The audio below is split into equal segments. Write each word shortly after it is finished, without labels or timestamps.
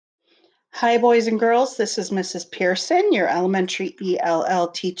Hi, boys and girls. This is Mrs. Pearson, your elementary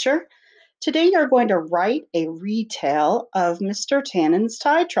ELL teacher. Today, you're going to write a retell of Mr. Tanen's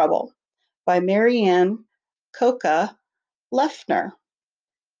Tie Trouble by Marianne Coca Leffner.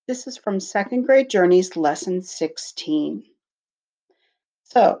 This is from Second Grade Journeys, Lesson 16.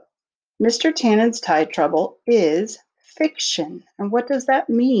 So, Mr. Tanen's Tie Trouble is fiction. And what does that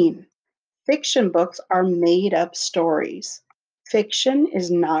mean? Fiction books are made-up stories. Fiction is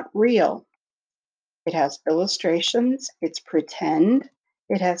not real. It has illustrations, it's pretend,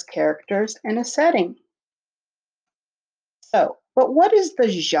 it has characters and a setting. But what is the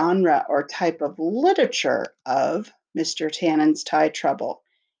genre or type of literature of Mr. Tanen's Tie Trouble?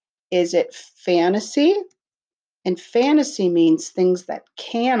 Is it fantasy? And fantasy means things that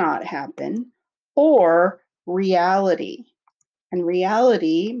cannot happen, or reality. And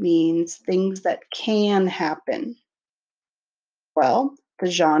reality means things that can happen. Well, the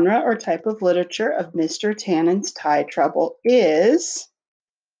genre or type of literature of Mr. Tanen's Tie Trouble is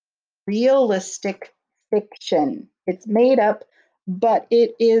realistic fiction. It's made up, but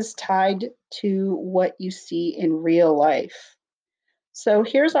it is tied to what you see in real life. So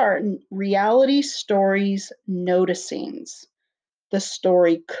here's our reality stories noticings. The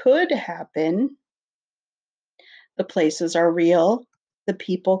story could happen. The places are real. The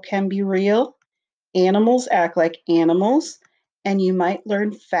people can be real. Animals act like animals. And you might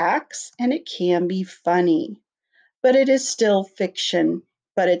learn facts, and it can be funny. But it is still fiction,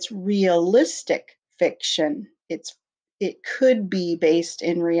 but it's realistic fiction. It could be based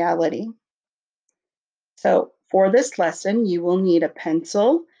in reality. So for this lesson, you will need a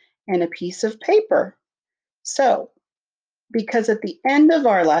pencil and a piece of paper. So because at the end of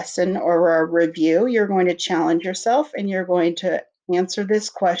our lesson or our review, you're going to challenge yourself and you're going to answer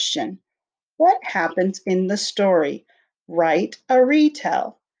this question. What happens in the story? Write a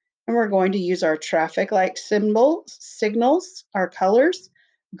retell. And we're going to use our traffic light signals, our colors.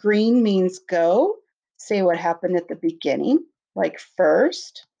 Green means go. Say what happened at the beginning, like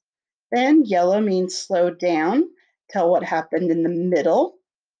first. Then yellow means slow down. Tell what happened in the middle,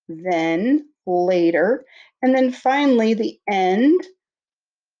 then later. And then finally, the end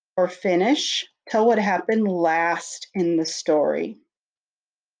or finish. Tell what happened last in the story.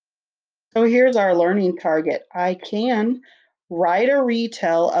 So here's our learning target. I can write a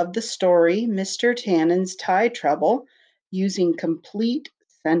retell of the story, Mr. Tanen's Tie Trouble, using complete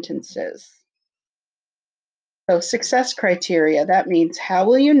sentences. So success criteria, that means how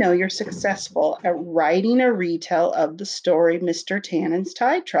will you know you're successful at writing a retell of the story, Mr. Tanen's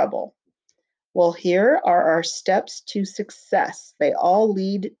Tie Trouble? Well, here are our steps to success. They all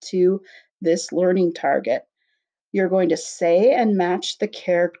lead to this learning target. You're going to say and match the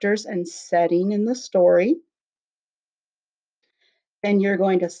characters and setting in the story. Then you're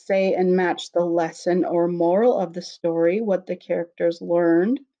going to say and match the lesson or moral of the story, what the characters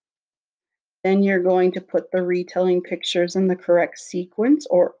learned. Then you're going to put the retelling pictures in the correct sequence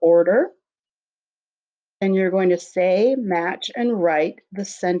or order. Then you're going to say, match, and write the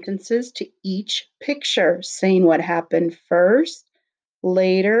sentences to each picture, saying what happened first,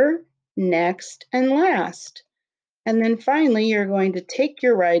 later, next, and last. And then finally, you're going to take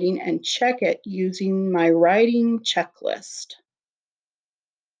your writing and check it using my writing checklist.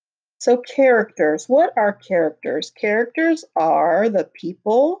 So characters, what are characters? Characters are the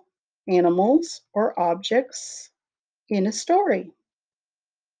people, animals, or objects in a story.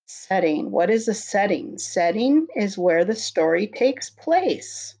 Setting, what is a setting? Setting is where the story takes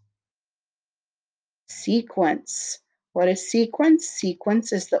place. Sequence, what is sequence?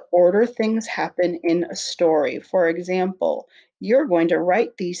 Sequence is the order things happen in a story. For example, you're going to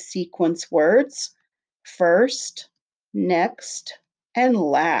write these sequence words first, next, and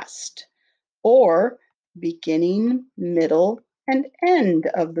last, or beginning, middle, and end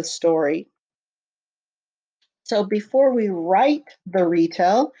of the story. So before we write the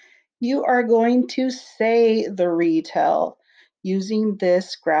retell, you are going to say the retell using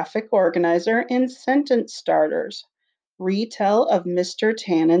this graphic organizer and sentence starters. Retell of Mr.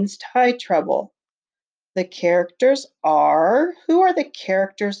 Tanen's Tie Trouble. The characters are, who are the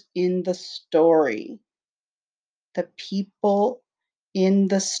characters in the story? The people in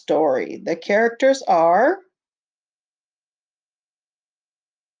the story. The characters are,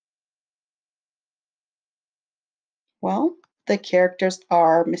 well, the characters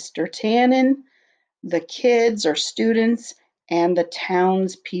are Mr. Tanen, the kids or students, and the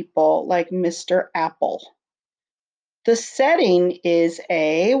townspeople like Mr. Apple. The setting is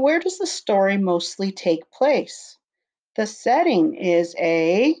where does the story mostly take place? The setting is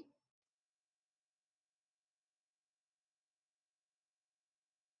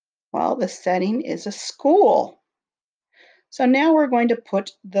Well, the setting is a school. So now we're going to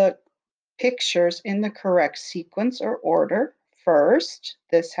put the pictures in the correct sequence or order. First,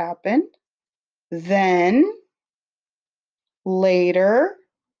 this happened, then, later,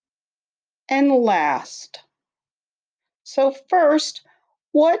 and last. So first,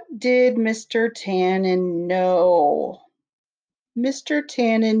 what did Mr. Tannen know? Mr.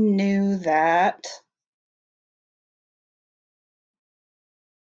 Tannen knew that,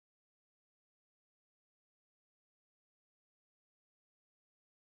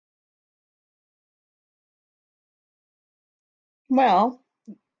 well,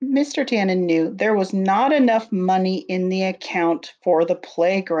 Mr. Tannen knew there was not enough money in the account for the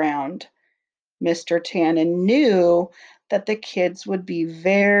playground. Mr. Tannen knew that the kids would be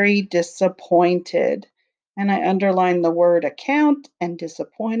very disappointed. And I underlined the word account and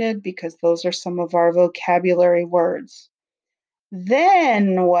disappointed because those are some of our vocabulary words.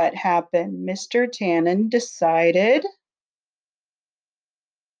 Then what happened? Mr. Tannen decided,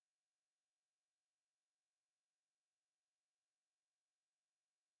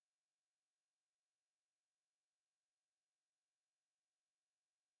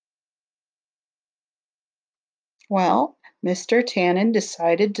 well, Mr. Tannen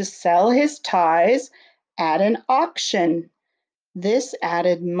decided to sell his ties at an auction. This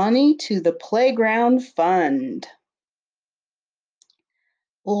added money to the playground fund.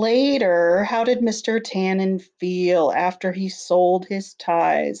 Later, how did Mr. Tannen feel after he sold his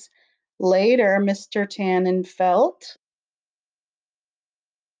ties? Later, Mr. Tannen felt,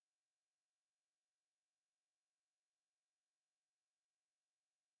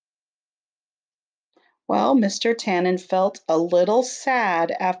 well, Mr. Tannen felt a little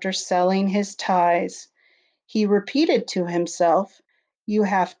sad after selling his ties. He repeated to himself, "You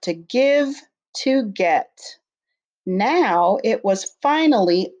have to give to get." Now it was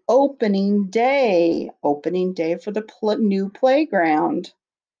finally opening day for the new playground.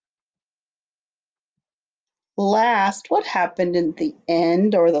 Last, what happened in the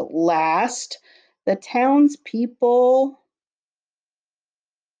end or the last? The townspeople,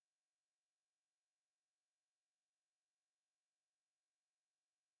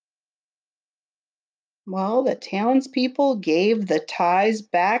 well, the townspeople gave the ties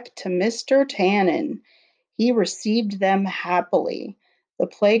back to Mr. Tannen. He received them happily. The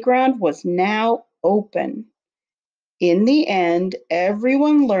playground was now open. In the end,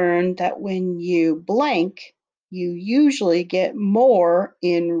 everyone learned that when you blank, you usually get more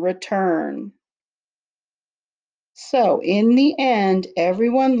in return. So, in the end,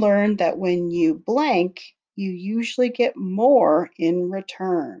 everyone learned that when you blank, you usually get more in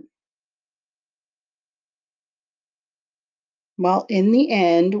return. Well, in the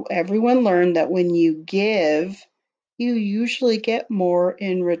end, everyone learned that when you give, you usually get more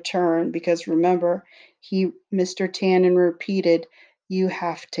in return because remember, Mr. Tannen repeated, you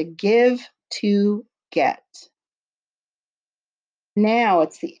have to give to get. Now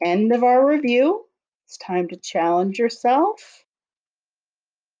it's the end of our review. It's time to challenge yourself,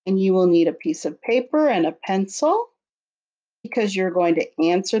 and you will need a piece of paper and a pencil because you're going to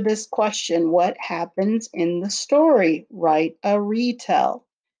answer this question: what happens in the story? Write a retell.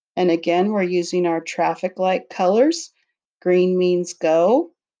 And again, we're using our traffic light colors. Green means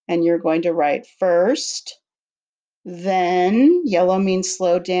go, and you're going to write first. Then yellow means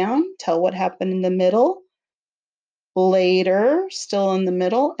slow down. Tell what happened in the middle. Later, still in the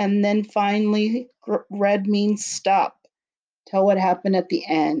middle. And then finally, red means stop. Tell what happened at the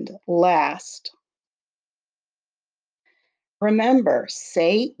end. Last. Remember,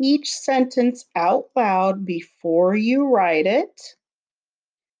 say each sentence out loud before you write it.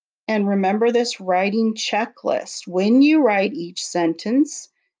 And remember this writing checklist. When you write each sentence,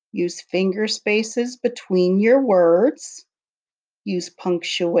 use finger spaces between your words. Use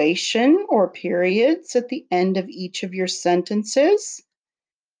punctuation or periods at the end of each of your sentences.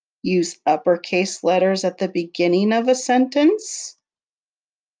 Use uppercase letters at the beginning of a sentence.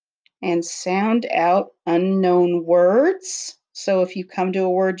 And sound out unknown words. So if you come to a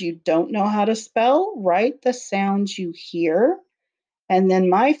word you don't know how to spell, write the sounds you hear. And then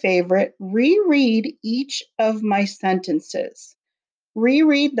my favorite, reread each of my sentences.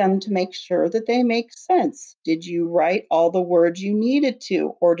 Reread them to make sure that they make sense. Did you write all the words you needed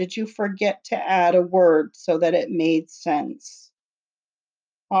to, or did you forget to add a word so that it made sense?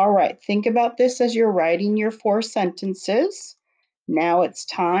 All right, think about this as you're writing your 4 sentences. Now it's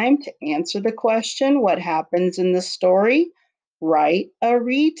time to answer the question, what happens in the story? Write a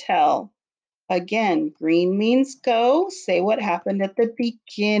retell. Again, green means go. Say what happened at the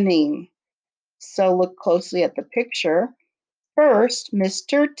beginning. So look closely at the picture. First,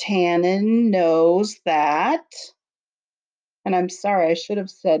 Mr. Tannen knows that, and I'm sorry, I should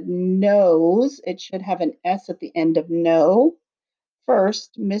have said knows. It should have an S at the end of know.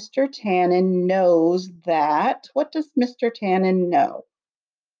 First, Mr. Tannen knows that. What does Mr. Tannen know?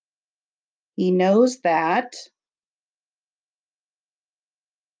 He knows that.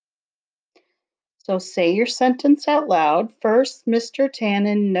 So say your sentence out loud. First, Mr.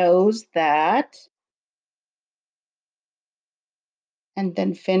 Tannen knows that, and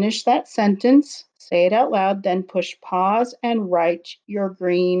then finish that sentence. Say it out loud, then push pause and write your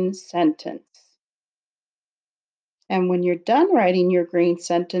green sentence. And when you're done writing your green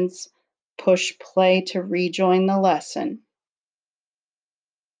sentence, push play to rejoin the lesson.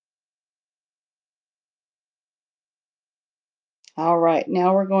 All right,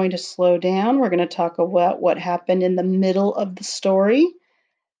 now we're going to slow down. We're going to talk about what happened in the middle of the story.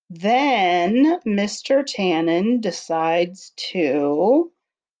 Then Mr. Tannen decides to,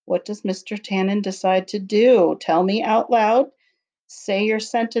 what does Mr. Tannen decide to do? Tell me out loud. Say your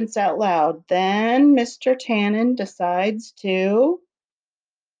sentence out loud. Then Mr. Tannen decides to,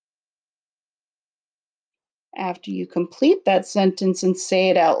 after you complete that sentence and say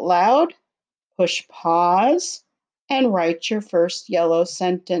it out loud, push pause and write your first yellow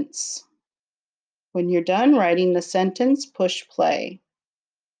sentence. When you're done writing the sentence, push play.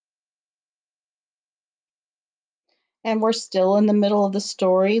 And we're still in the middle of the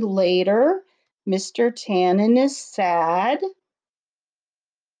story. Later, Mr. Tannen is sad.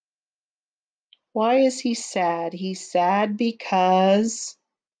 Why is he sad? He's sad because,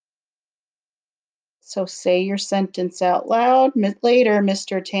 so say your sentence out loud. Later,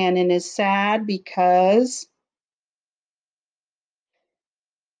 Mr. Tannen is sad because,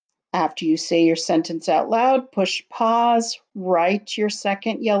 after you say your sentence out loud, push pause, write your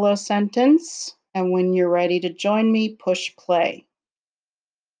second yellow sentence, and when you're ready to join me, push play.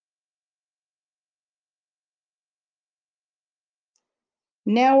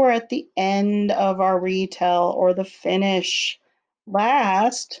 Now we're at the end of our retell or the finish.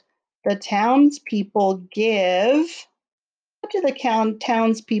 Last, the townspeople give. What do the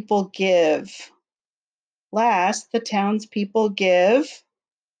townspeople give? Last, the townspeople give.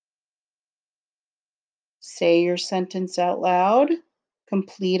 Say your sentence out loud,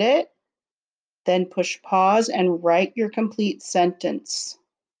 complete it, then push pause and write your complete sentence.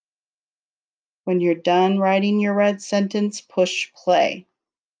 When you're done writing your red sentence, push play.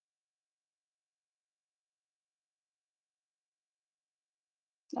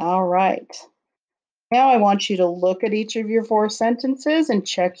 All right. Now I want you to look at each of your 4 sentences and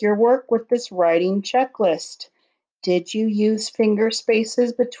check your work with this writing checklist. Did you use finger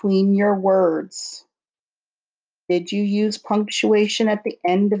spaces between your words? Did you use punctuation at the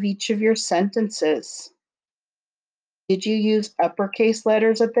end of each of your sentences? Did you use uppercase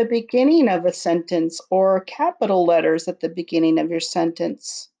letters at the beginning of a sentence or capital letters at the beginning of your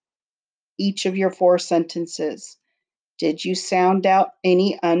sentence? Each of your 4 sentences. Did you sound out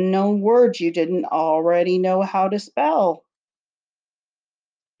any unknown words you didn't already know how to spell?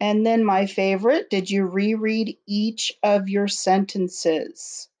 And then my favorite, did you reread each of your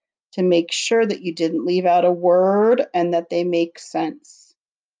sentences to make sure that you didn't leave out a word and that they make sense?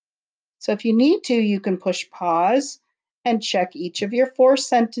 So if you need to, you can push pause and check each of your 4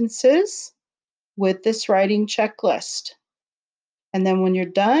 sentences with this writing checklist. And then when you're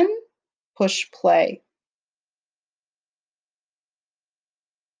done, push play.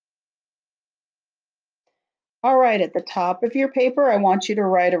 All right, at the top of your paper, I want you to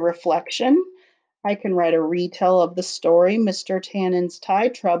write a reflection. I can write a retell of the story, Mr. Tannen's Tie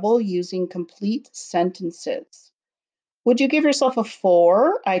Trouble, using complete sentences. Would you give yourself a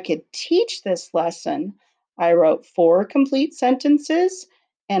 4? I could teach this lesson. I wrote 4 complete sentences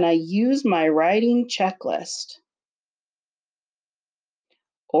and I used my writing checklist.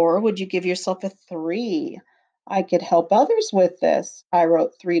 Or would you give yourself a 3? I could help others with this. I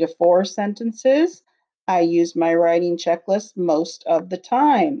wrote 3 to 4 sentences. I used my writing checklist most of the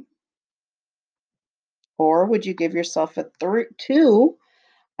time. Or would you give yourself a 2?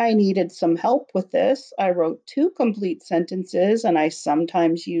 I needed some help with this. I wrote 2 complete sentences and I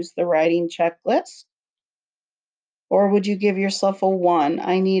sometimes use the writing checklist. Or would you give yourself a 1?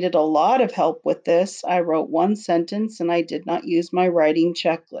 I needed a lot of help with this. I wrote 1 sentence and I did not use my writing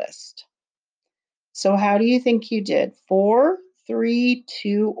checklist. So how do you think you did? 4, 3,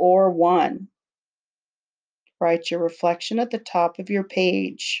 2, or 1? Write your reflection at the top of your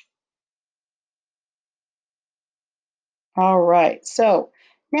page. All right, so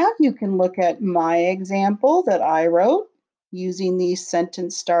now you can look at my example that I wrote using these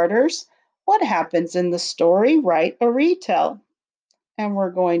sentence starters. What happens in the story? Write a retell. And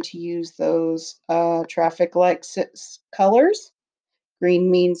we're going to use those traffic light colors. Green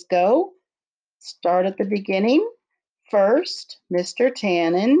means go. Start at the beginning. First, Mr.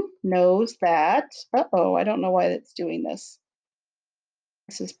 Tannen knows that, uh-oh, I don't know why it's doing this.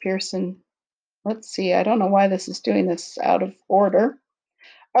 This is Pearson. Let's see, I don't know why this is doing this out of order.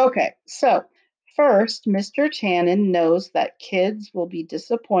 Okay, so first, Mr. Tannen knows that kids will be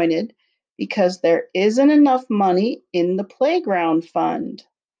disappointed because there isn't enough money in the playground fund.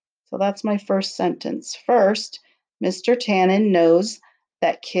 So that's my first sentence. First, Mr. Tannen knows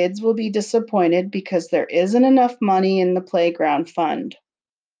that kids will be disappointed because there isn't enough money in the playground fund.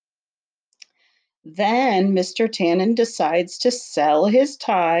 Then Mr. Tannen decides to sell his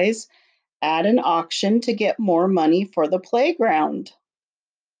ties at an auction to get more money for the playground.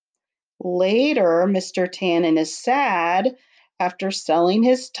 Later, Mr. Tannen is sad after selling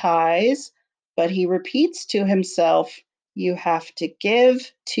his ties, but he repeats to himself, "You have to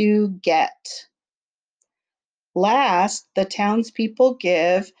give to get." Last, the townspeople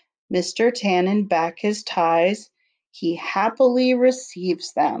give Mr. Tannen back his ties. He happily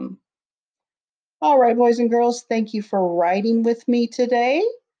receives them. All right, boys and girls, thank you for writing with me today.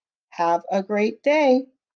 Have a great day.